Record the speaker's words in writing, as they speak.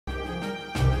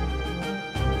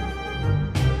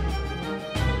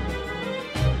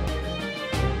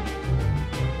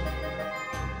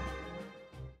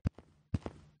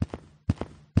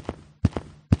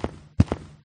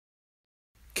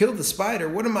kill the spider.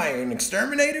 What am I, an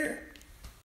exterminator?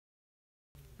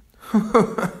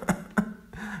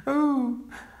 Ooh,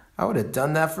 I would have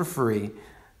done that for free.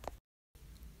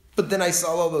 But then I saw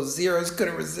all those zeros,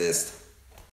 couldn't resist.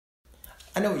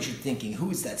 I know what you're thinking.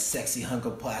 Who's that sexy hunk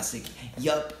of plastic?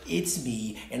 Yup, it's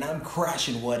me, and I'm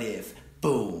crashing What If.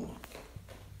 Boom.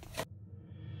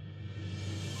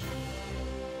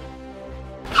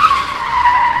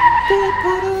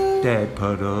 Dead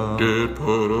puddle. Dead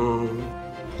puddle.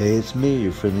 Hey, it's me,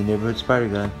 your friendly neighborhood spider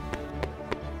guy.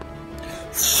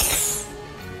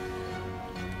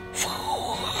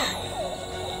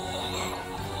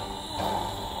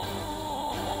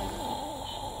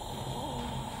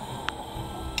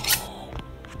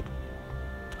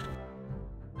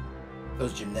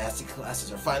 Those gymnastic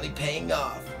classes are finally paying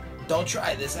off. Don't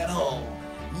try this at home.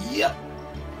 Yep.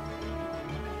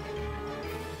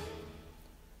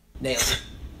 Nailed it.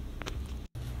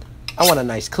 I want a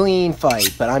nice clean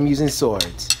fight, but I'm using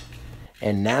swords.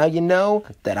 And now you know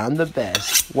that I'm the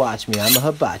best. Watch me, I'm a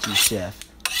hibachi chef.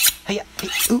 Hey,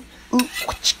 ooh,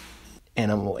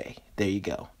 and I'm away. There you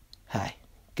go. Hi,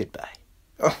 goodbye.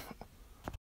 Oh.